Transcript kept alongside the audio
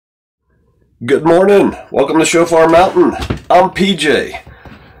Good morning. Welcome to Shofar Mountain. I'm PJ.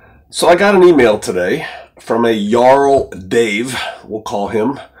 So I got an email today from a Jarl Dave, we'll call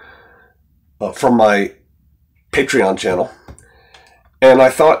him, from my Patreon channel. And I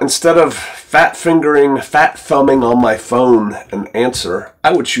thought instead of fat thumbing on my phone an answer,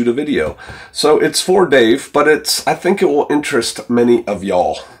 I would shoot a video. So it's for Dave, but I think it will interest many of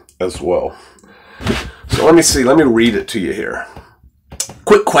y'all as well. So let me read it to you here.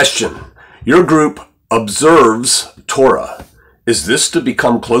 Quick question. Your group observes Torah. Is this to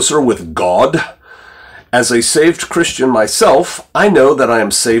become closer with God? As a saved Christian myself, I know that I am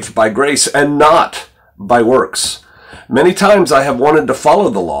saved by grace and not by works. Many times I have wanted to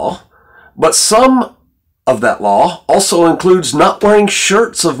follow the law, but some of that law also includes not wearing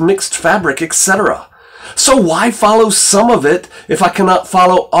shirts of mixed fabric, etc. So why follow some of it if I cannot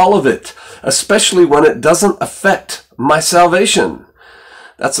follow all of it, especially when it doesn't affect my salvation?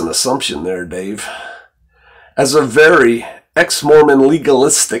 That's an assumption there, Dave. As a very ex-Mormon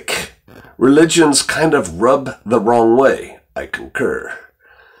legalistic, religions kind of rub the wrong way. I concur.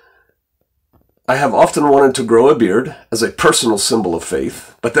 I have often wanted to grow a beard as a personal symbol of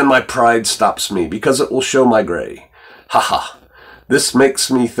faith, but then my pride stops me because it will show my gray. Haha. This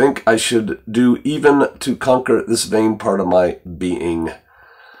makes me think I should do even to conquer this vain part of my being.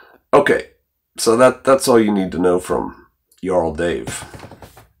 Okay, so that's all you need to know from Jarl Dave.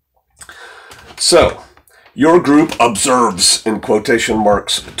 So, your group observes, in quotation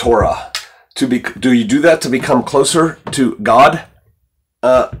marks, Torah. Do you do that to become closer to God?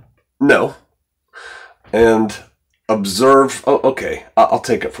 No. And observe, oh, okay, I'll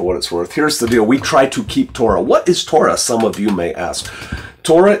take it for what it's worth. Here's the deal. We try to keep Torah. What is Torah, some of you may ask?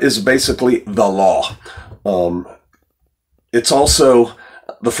 Torah is basically the law. It's also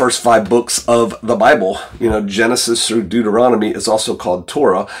the first 5 books of the Bible. You know, Genesis through Deuteronomy is also called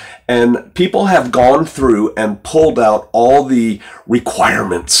Torah. And people have gone through and pulled out all the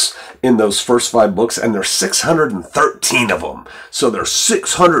requirements in those first 5 books, and there's 613 of them. So there's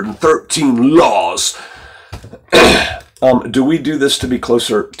 613 laws. Do we do this to be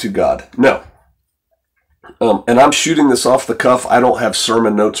closer to God? No. And I'm shooting this off the cuff. I don't have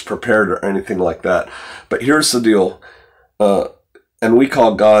sermon notes prepared or anything like that. But here's the deal. And we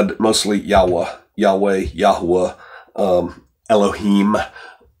call God mostly Yahweh, Yahuwah, Elohim.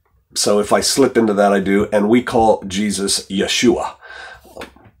 So if I slip into that, I do. And we call Jesus Yeshua.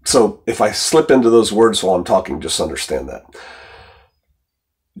 So if I slip into those words while I'm talking, just understand that.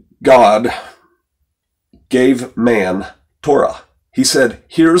 God gave man Torah. He said,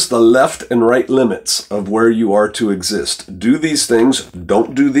 here's the left and right limits of where you are to exist. Do these things,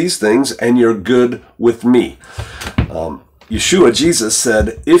 don't do these things, and you're good with me. Yeshua, Jesus,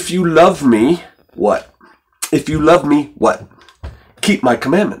 said, if you love me, what? If you love me, what? Keep my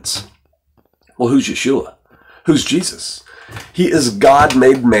commandments. Well, who's Yeshua? Who's Jesus? He is God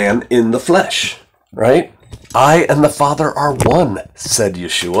made man in the flesh, right? I and the Father are one, said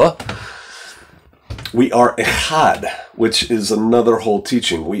Yeshua. We are echad, which is another whole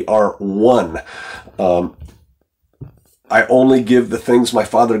teaching. We are one. I only give the things my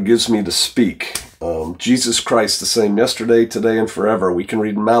Father gives me to speak. Jesus Christ, the same yesterday, today, and forever. We can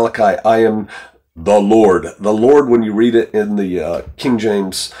read Malachi, I am the Lord. The Lord, when you read it in the King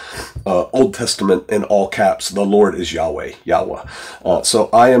James Old Testament in all caps, the Lord is Yahweh, Yahweh. So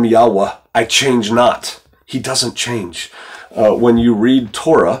I am Yahweh, I change not. He doesn't change. When you read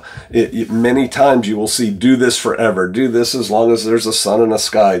Torah, many times you will see, do this forever, do this as long as there's a sun and a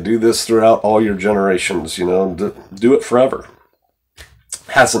sky, do this throughout all your generations, you know, do it forever.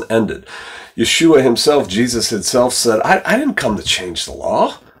 Hasn't ended. Yeshua himself, Jesus himself said, I didn't come to change the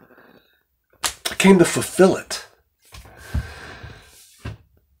law. I came to fulfill it.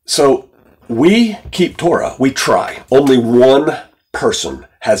 So we keep Torah. We try. Only one person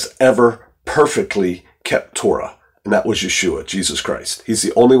has ever perfectly kept Torah, and that was Yeshua, Jesus Christ. He's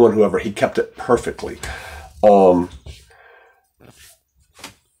the only one he kept it perfectly. Man,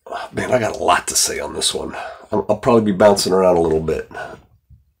 I got a lot to say on this one. I'll probably be bouncing around a little bit.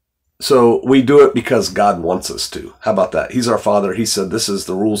 So we do it because God wants us to. How about that? He's our Father. He said, this is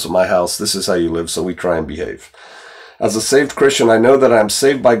the rules of my house. This is how you live. So we try and behave. As a saved Christian, I know that I am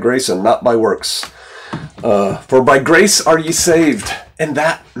saved by grace and not by works. For by grace are ye saved, and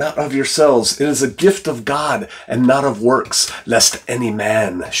that not of yourselves. It is a gift of God and not of works, lest any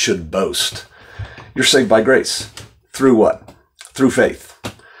man should boast. You're saved by grace. Through what? Through faith.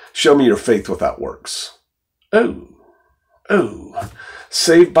 Show me your faith without works. Oh.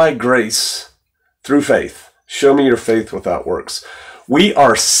 Saved by grace through faith. Show me your faith without works. We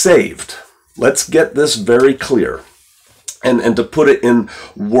are saved. Let's get this very clear. And to put it in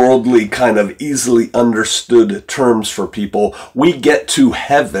worldly, kind of easily understood terms for people, we get to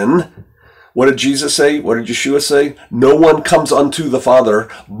heaven. What did Jesus say? What did Yeshua say? No one comes unto the Father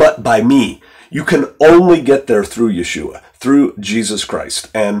but by me. You can only get there through Yeshua, through Jesus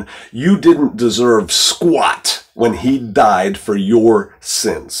Christ. And you didn't deserve squat when he died for your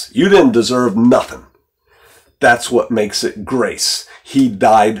sins. You didn't deserve nothing. That's what makes it grace. He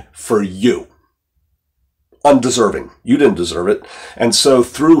died for you. Undeserving. You didn't deserve it. And so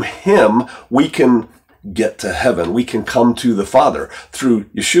through him, we can get to heaven. We can come to the Father through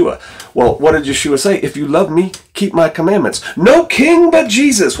Yeshua. Well, what did Yeshua say? If you love me, keep my commandments. No king but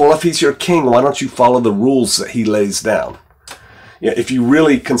Jesus. Well, if he's your king, why don't you follow the rules that he lays down? Yeah, if you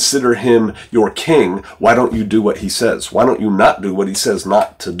really consider him your king, why don't you do what he says? Why don't you not do what he says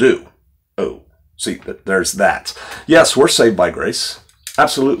not to do? Oh, see, there's that. Yes, we're saved by grace.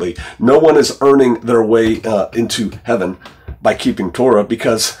 Absolutely. No one is earning their way into heaven by keeping Torah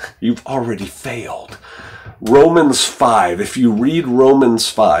because you've already failed. Romans 5, if you read Romans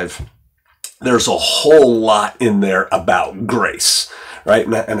 5, there's a whole lot in there about grace, right?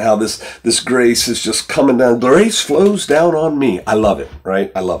 And how this grace is just coming down. Grace flows down on me. I love it,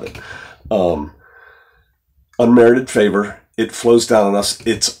 right? I love it. Unmerited favor. It flows down on us.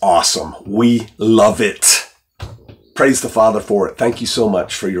 It's awesome. We love it. Praise the Father for it. Thank you so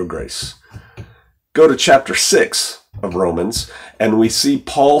much for your grace. Go to chapter 6 of Romans, and we see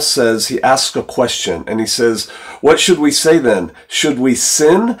Paul says, he asks a question, and he says, what should we say then? Should we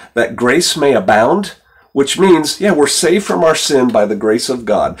sin that grace may abound? Which means, yeah, we're saved from our sin by the grace of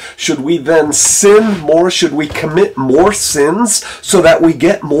God. Should we then sin more? Should we commit more sins so that we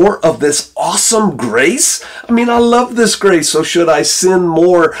get more of this awesome grace? I mean, I love this grace, so should I sin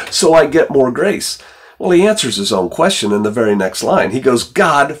more so I get more grace? Well, he answers his own question in the very next line. He goes,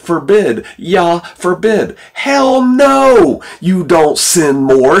 God forbid, Yah forbid. Hell no, you don't sin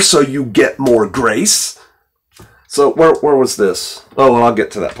more so you get more grace. So where was this? Oh, well, I'll get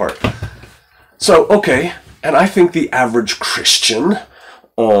to that part. So, okay, and I think the average Christian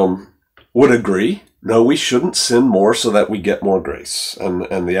would agree, no, we shouldn't sin more so that we get more grace.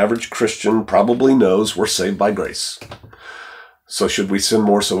 And the average Christian probably knows we're saved by grace. So should we sin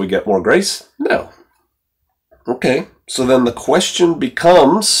more so we get more grace? No. Okay, so then the question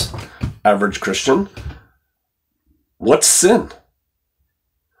becomes, average Christian, what's sin?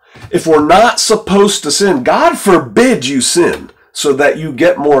 If we're not supposed to sin, God forbid you sin so that you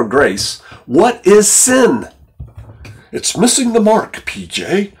get more grace, what is sin? It's missing the mark,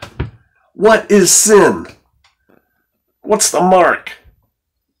 PJ. What is sin? What's the mark?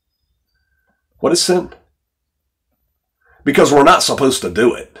 What is sin? Because we're not supposed to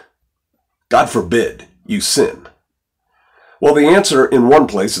do it. God forbid you sin. Well, the answer in one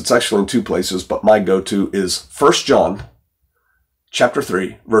place, it's actually in two places, but my go-to is 1 John chapter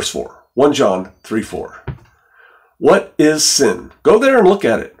 3, verse 4. 1 John 3, 4. What is sin? Go there and look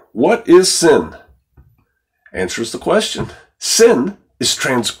at it. What is sin? Answers the question. Sin is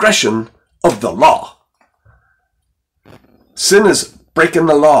transgression of the law. Sin is breaking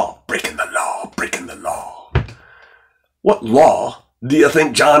the law, breaking the law, breaking the law. What law do you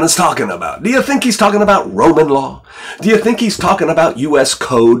think John is talking about? Do you think he's talking about Roman law? Do you think he's talking about U.S.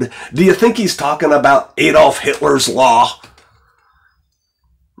 code? Do you think he's talking about Adolf Hitler's law?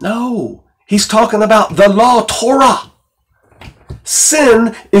 No, he's talking about the law, Torah.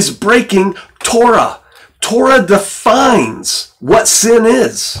 Sin is breaking Torah. Torah defines what sin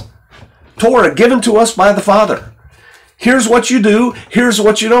is. Torah given to us by the Father. Here's what you do. Here's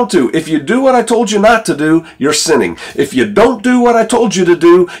what you don't do. If you do what I told you not to do, you're sinning. If you don't do what I told you to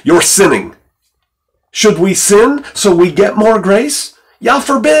do, you're sinning. Should we sin so we get more grace? Yah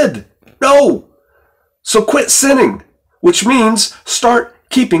forbid. No. So quit sinning, which means start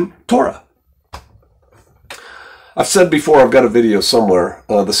keeping Torah. I've said before, I've got a video somewhere,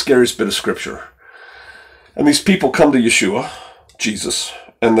 the scariest bit of scripture. And these people come to Yeshua, Jesus,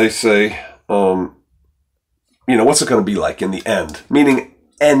 and they say, what's it going to be like in the end? Meaning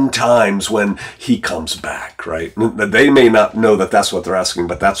end times when he comes back, right? They may not know that that's what they're asking,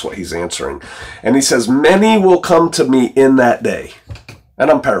 but that's what he's answering. And he says, many will come to me in that day.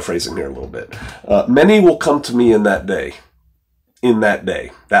 And I'm paraphrasing here a little bit. Many will come to me in that day,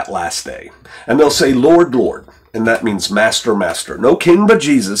 that last day. And they'll say, Lord, Lord. And that means master, master. No king but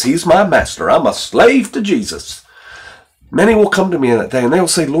Jesus. He's my master. I'm a slave to Jesus. Many will come to me in that day, and they will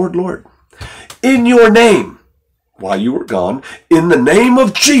say, Lord, Lord, in your name, while you were gone, in the name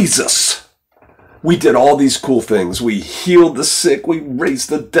of Jesus, we did all these cool things. We healed the sick. We raised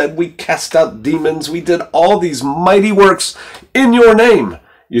the dead. We cast out demons. We did all these mighty works in your name,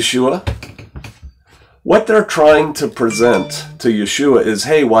 Yeshua. What they're trying to present to Yeshua is,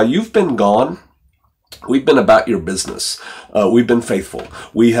 hey, while you've been gone, we've been about your business. We've been faithful.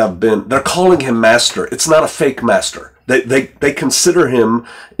 We have been, they're calling him master. It's not a fake master. They consider him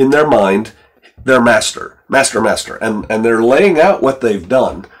in their mind, their master. And they're laying out what they've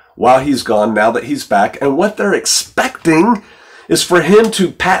done while he's gone, now that he's back. And what they're expecting is for him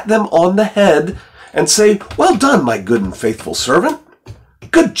to pat them on the head and say, well done, my good and faithful servant.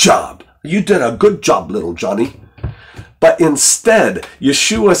 Good job. You did a good job, little Johnny. But instead,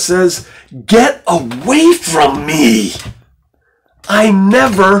 Yeshua says, get away from me. I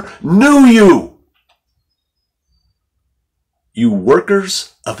never knew you. You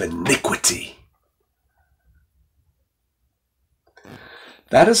workers of iniquity.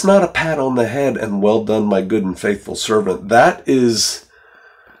 That is not a pat on the head and well done, my good and faithful servant. That is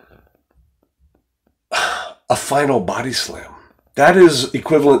a final body slam. That is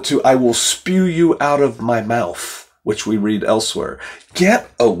equivalent to, I will spew you out of my mouth, which we read elsewhere. Get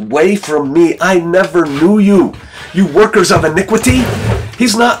away from me. I never knew you, you workers of iniquity.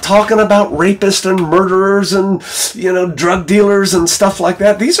 He's not talking about rapists and murderers and, drug dealers and stuff like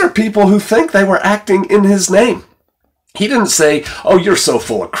that. These are people who think they were acting in his name. He didn't say, oh, you're so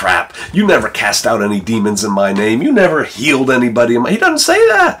full of crap. You never cast out any demons in my name. You never healed anybody. He doesn't say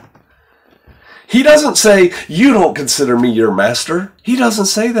that. He doesn't say, you don't consider me your master. He doesn't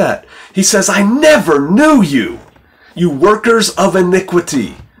say that. He says, I never knew you, you workers of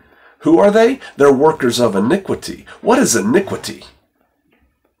iniquity. Who are they? They're workers of iniquity. What is iniquity?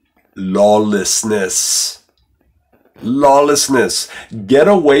 Lawlessness. Lawlessness. Get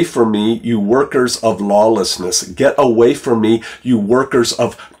away from me, you workers of lawlessness. Get away from me, you workers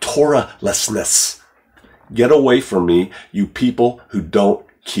of Torahlessness. Get away from me, you people who don't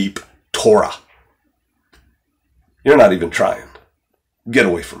keep Torah. You're not even trying. Get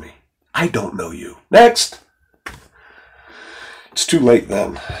away from me. I don't know you. Next. It's too late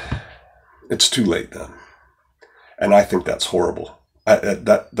then. It's too late then. And I think that's horrible.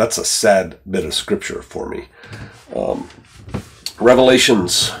 That's a sad bit of scripture for me.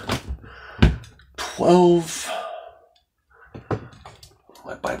 Revelations 12.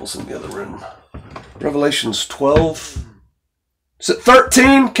 My Bible's in the other room. Revelations 12. Is it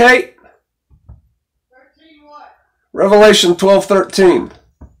 13, Kate? 13 what? Revelation 12:13.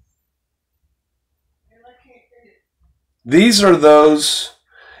 These are those.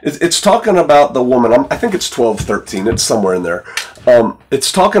 It's talking about the woman. I think it's 12:13. It's somewhere in there.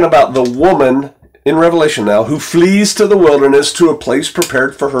 It's talking about the woman in Revelation now who flees to the wilderness to a place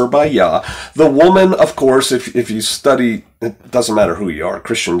prepared for her by Yah. The woman, of course, if you study, it doesn't matter who you are.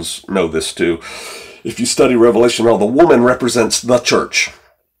 Christians know this too. If you study Revelation, the woman represents the church,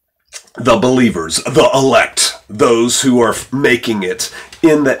 the believers, the elect, those who are making it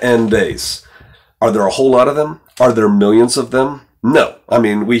in the end days. Are there a whole lot of them? Are there millions of them? No. I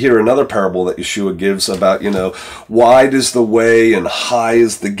mean, we hear another parable that Yeshua gives about, wide is the way and high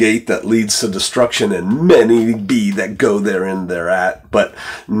is the gate that leads to destruction, and many be that go therein thereat. But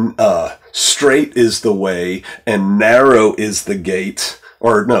straight is the way and narrow is the gate.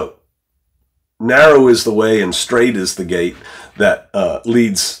 Or no, narrow is the way and straight is the gate that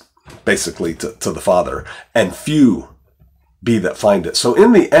leads basically to the Father, and few be that find it. So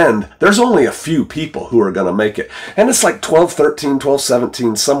in the end, there's only a few people who are going to make it. And it's like 12:13,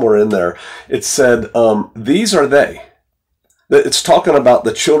 12:17, somewhere in there. It said, these are they. It's talking about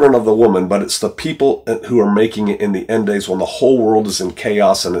the children of the woman, but it's the people who are making it in the end days when the whole world is in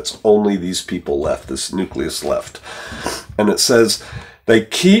chaos and it's only these people left, this nucleus left. And it says, they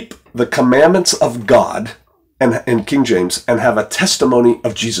keep the commandments of God, and in King James, and have a testimony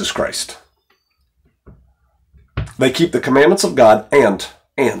of Jesus Christ. They keep the commandments of God and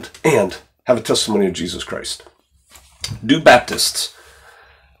have a testimony of Jesus Christ. Do Baptists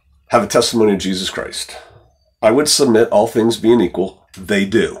have a testimony of Jesus Christ? I would submit, all things being equal, they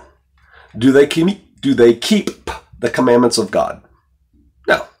do. Do they keep the commandments of God?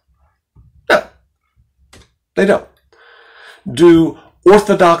 No. No. They don't. Do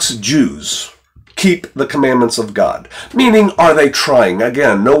Orthodox Jews keep the commandments of God? Meaning, are they trying?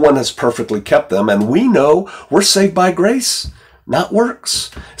 Again, no one has perfectly kept them, and we know we're saved by grace, not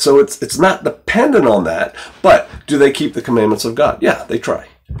works. So it's not dependent on that, but do they keep the commandments of God? Yeah, they try.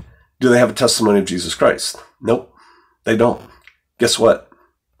 Do they have a testimony of Jesus Christ? Nope, they don't. Guess what?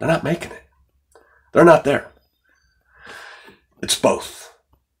 They're not making it. They're not there. It's both.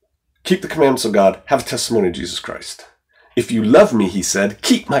 Keep the commandments of God, have a testimony of Jesus Christ. If you love me, he said,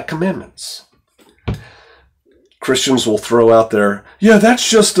 keep my commandments. Christians will throw out there, yeah, that's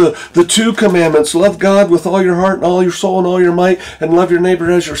just the 2 commandments. Love God with all your heart and all your soul and all your might, and love your neighbor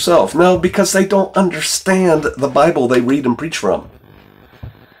as yourself. No, because they don't understand the Bible they read and preach from.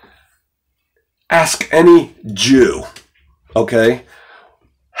 Ask any Jew, okay,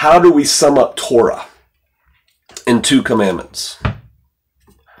 how do we sum up Torah in 2 commandments?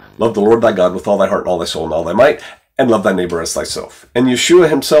 Love the Lord thy God with all thy heart and all thy soul and all thy might, and love thy neighbor as thyself. And Yeshua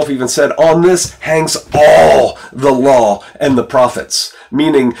himself even said, on this hangs all the law and the prophets.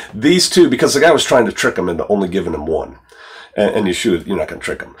 Meaning these 2, because the guy was trying to trick him into only giving him 1. And Yeshua, you're not going to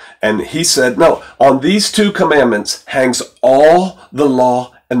trick him. And he said, no, on these 2 commandments hangs all the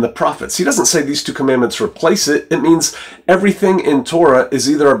law and the prophets. He doesn't say these 2 commandments replace it. It means everything in Torah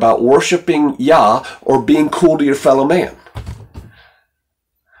is either about worshiping Yah or being cool to your fellow man.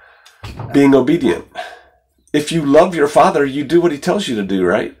 Being obedient. If you love your father, you do what he tells you to do,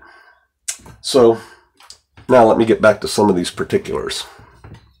 right? So, now let me get back to some of these particulars.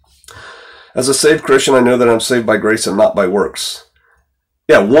 As a saved Christian, I know that I'm saved by grace and not by works.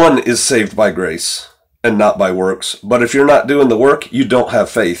 Yeah, one is saved by grace and not by works. But if you're not doing the work, you don't have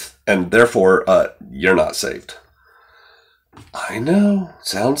faith, and therefore, you're not saved. I know.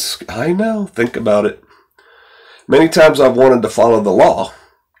 I know. Think about it. Many times I've wanted to follow the law,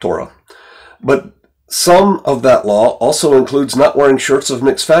 Torah, but some of that law also includes not wearing shirts of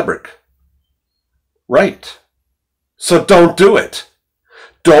mixed fabric. Right. So don't do it.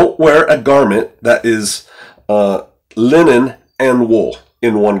 Don't wear a garment that is linen and wool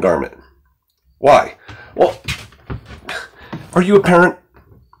in one garment. Why? Well, are you a parent?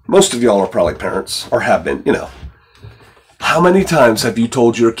 Most of y'all are probably parents, or have been, you know. How many times have you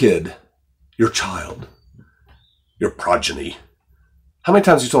told your kid, your child, your progeny, how many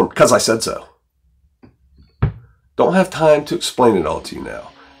times have you told them, because I said so? Don't have time to explain it all to you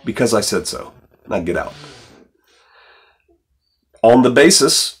now. Because I said so. Now get out. On the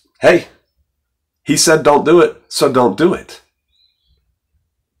basis, hey, he said don't do it, so don't do it.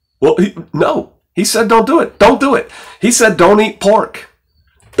 Well, no. He said don't do it. Don't do it. He said don't eat pork.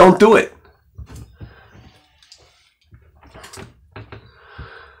 Don't do it.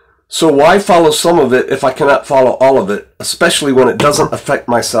 So why follow some of it if I cannot follow all of it, especially when it doesn't affect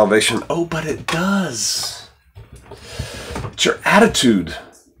my salvation? Oh, but it does. It's your attitude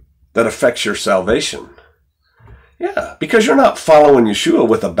that affects your salvation. Yeah, because you're not following Yeshua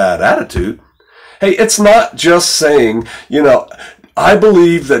with a bad attitude. Hey, it's not just saying, I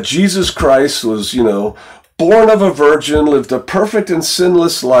believe that Jesus Christ was, born of a virgin, lived a perfect and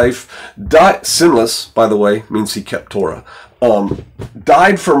sinless life, died, sinless, by the way, means he kept Torah,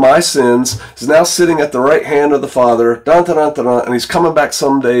 died for my sins, is now sitting at the right hand of the Father, and he's coming back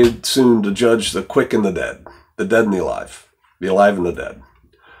someday soon to judge the quick and the dead and the alive. The alive and the dead.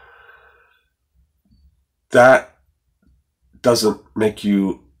 That doesn't make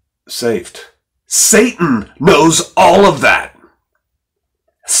you saved. Satan knows all of that.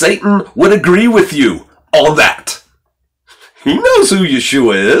 Satan would agree with you on that. He knows who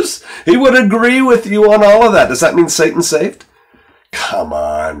Yeshua is. He would agree with you on all of that. Does that mean Satan's saved? Come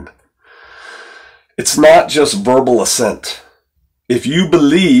on. It's not just verbal assent. If you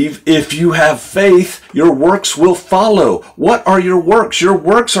believe, if you have faith, your works will follow. What are your works? Your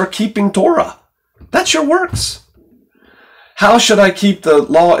works are keeping Torah. That's your works. How should I keep the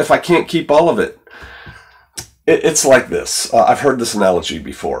law if I can't keep all of it? It's like this. I've heard this analogy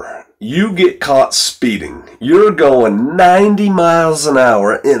before. You get caught speeding. You're going 90 miles an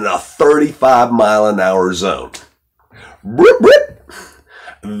hour in a 35 mile an hour zone. Brip, brip.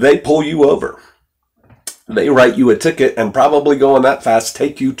 They pull you over. They write you a ticket and probably going that fast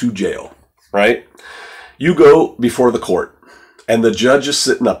take you to jail, right? You go before the court and the judge is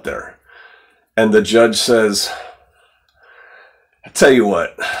sitting up there and the judge says, I tell you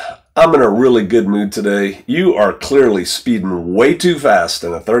what, I'm in a really good mood today. You are clearly speeding way too fast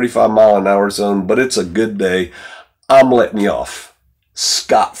in a 35 mile an hour zone, but it's a good day. I'm letting you off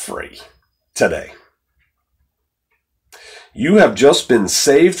scot-free today. You have just been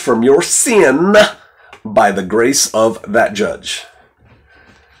saved from your sin by the grace of that judge.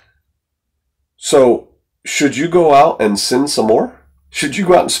 So, should you go out and sin some more? Should you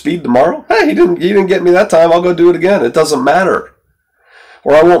go out and speed tomorrow? Hey, he didn't get me that time. I'll go do it again. It doesn't matter.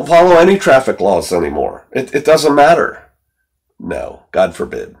 Or I won't follow any traffic laws anymore. It doesn't matter. No, God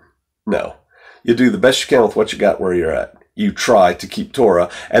forbid. No. You do the best you can with what you got where you're at. You try to keep Torah.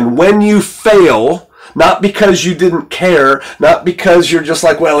 And when you fail, not because you didn't care, not because you're just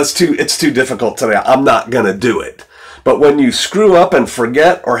like, well, it's too difficult today, I'm not going to do it. But when you screw up and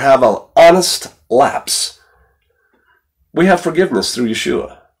forget or have an honest lapse, we have forgiveness through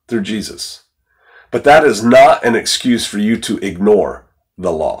Yeshua, through Jesus. But that is not an excuse for you to ignore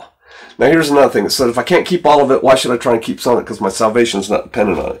the law. Now here's another thing. It said, if I can't keep all of it, why should I try and keep some of it? Because my salvation is not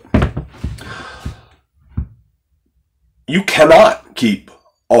dependent on it. You cannot keep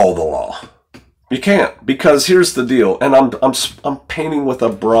all the law. You can't, because here's the deal, and I'm painting with a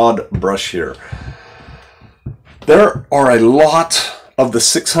broad brush here. There are a lot of the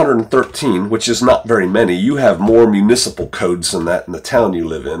 613, which is not very many. You have more municipal codes than that in the town you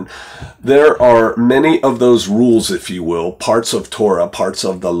live in. There are many of those rules, if you will, parts of Torah, parts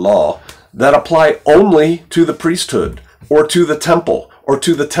of the law, that apply only to the priesthood, or to the temple, or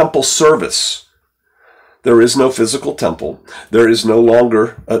to the temple service. There is no physical temple. There is no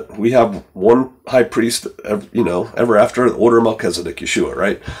longer, we have one high priest, ever after the order of Melchizedek, Yeshua,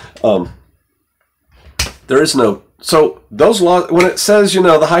 right? There is no, so those laws, when it says,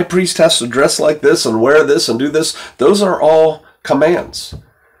 the high priest has to dress like this and wear this and do this, those are all commands.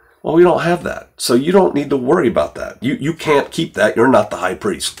 Well, we don't have that. So you don't need to worry about that. You can't keep that. You're not the high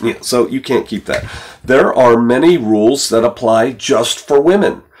priest. So you can't keep that. There are many rules that apply just for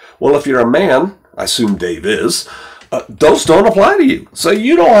women. Well, if you're a man, I assume Dave is, those don't apply to you. So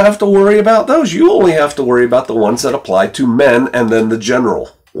you don't have to worry about those. You only have to worry about the ones that apply to men and then the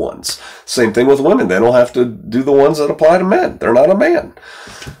general ones. Same thing with women. They don't have to do the ones that apply to men. They're not a man.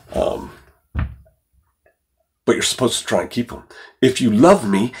 But you're supposed to try and keep them. If you love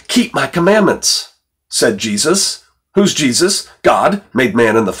me, keep my commandments, said Jesus. Who's Jesus? God, made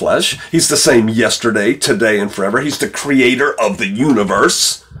man in the flesh. He's the same yesterday, today, and forever. He's the creator of the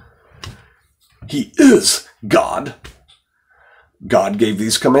universe. He is God. God gave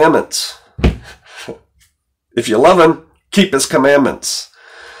these commandments. If you love him, keep his commandments.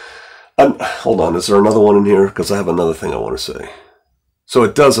 Hold on, is there another one in here? Because I have another thing I want to say. So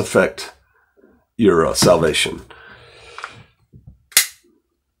it does affect your salvation.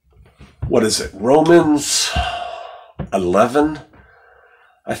 What is it? Romans 11,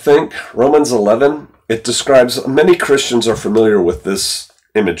 I think. Romans 11. It describes, many Christians are familiar with this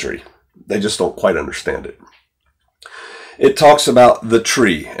imagery. They just don't quite understand it. It talks about the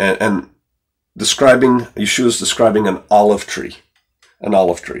tree and describing, Yeshua's describing an olive tree. An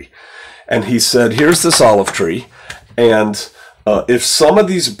olive tree. And he said, here's this olive tree, and if some of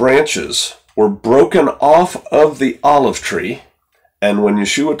these branches were broken off of the olive tree, and when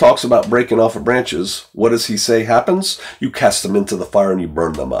Yeshua talks about breaking off of branches, what does he say happens? You cast them into the fire and you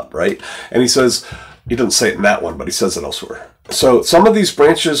burn them up, right? And he says, he doesn't say it in that one, but he says it elsewhere. So some of these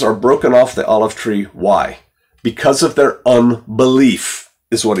branches are broken off the olive tree. Why? Because of their unbelief,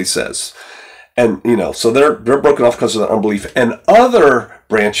 is what he says. And, so they're broken off because of their unbelief. And other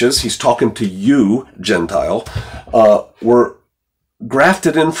branches, he's talking to you, Gentile, were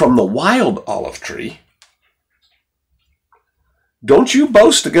grafted in from the wild olive tree. Don't you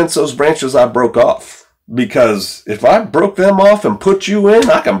boast against those branches I broke off. Because if I broke them off and put you in,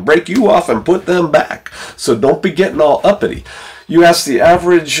 I can break you off and put them back. So don't be getting all uppity. You ask the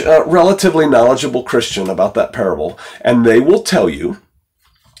average, relatively knowledgeable Christian about that parable, and they will tell you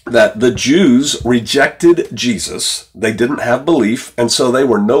that the Jews rejected Jesus. They didn't have belief, and so they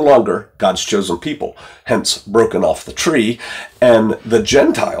were no longer God's chosen people, hence broken off the tree. And the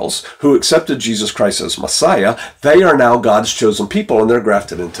Gentiles, who accepted Jesus Christ as Messiah, they are now God's chosen people, and they're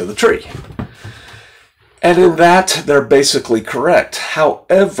grafted into the tree. And in that, they're basically correct.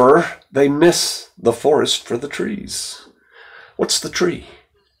 However, they miss the forest for the trees. What's the tree?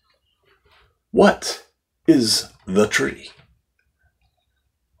 What is the tree?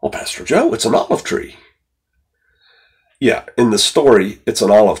 Well, Pastor Joe, it's an olive tree. Yeah, in the story, it's an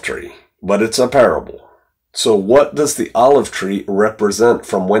olive tree, but it's a parable. So what does the olive tree represent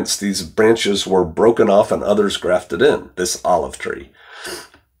from whence these branches were broken off and others grafted in? This olive tree.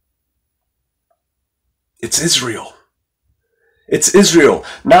 It's Israel. It's Israel,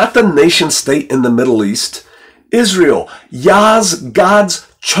 not the nation state in the Middle East. Israel,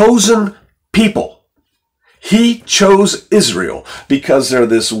 God's chosen people. He chose Israel because they're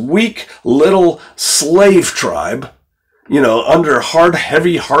this weak little slave tribe, under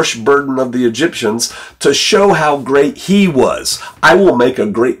heavy, harsh burden of the Egyptians, to show how great he was. I will make a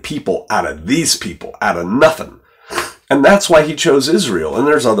great people out of these people, out of nothing. And that's why he chose Israel. And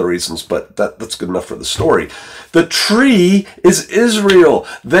there's other reasons, but that's good enough for the story. The tree is Israel.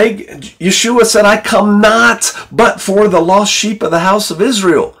 Yeshua said, I come not but for the lost sheep of the house of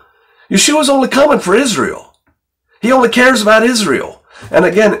Israel. Yeshua's only coming for Israel. He only cares about Israel. And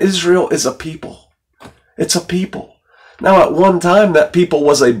again, Israel is a people. It's a people. Now, at one time, that people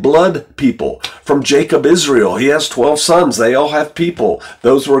was a blood people. From Jacob, Israel. He has 12 sons. They all have people.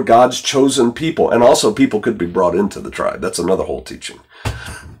 Those were God's chosen people. And also, people could be brought into the tribe. That's another whole teaching.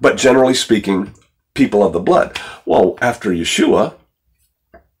 But generally speaking, people of the blood. Well, after Yeshua,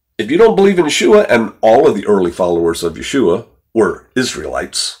 if you don't believe in Yeshua, and all of the early followers of Yeshua were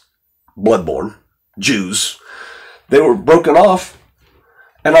Israelites, bloodborne, Jews, they were broken off,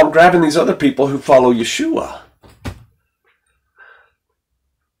 and I'm grabbing these other people who follow Yeshua.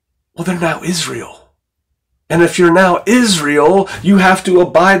 Well, they're now Israel. And if you're now Israel, you have to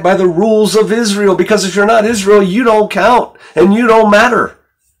abide by the rules of Israel, because if you're not Israel, you don't count and you don't matter.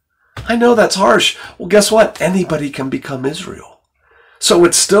 I know that's harsh. Well, guess what? Anybody can become Israel. So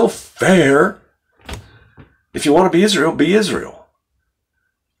it's still fair. If you want to be Israel, be Israel.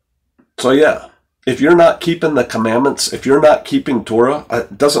 So yeah, if you're not keeping the commandments, if you're not keeping Torah,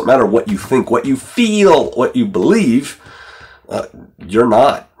 it doesn't matter what you think, what you feel, what you believe, you're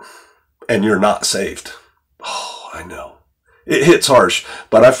not. And you're not saved. Oh, I know. It hits harsh.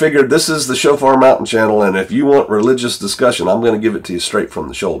 But I figured this is the Shofar Mountain channel, and if you want religious discussion, I'm going to give it to you straight from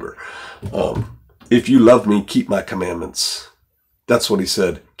the shoulder. If you love me, keep my commandments. That's what he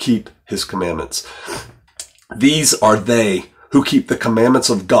said. Keep his commandments. These are they who keep the commandments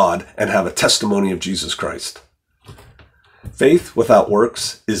of God and have a testimony of Jesus Christ. Faith without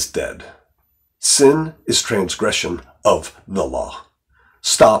works is dead. Sin is transgression of the law.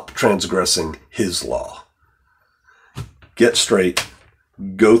 Stop transgressing his law. Get straight.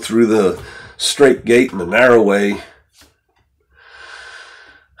 Go through the straight gate and the narrow way.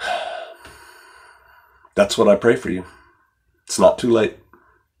 That's what I pray for you. It's not too late.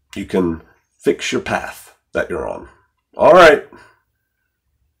 You can fix your path that you're on. All right.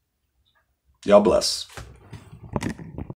 Y'all bless.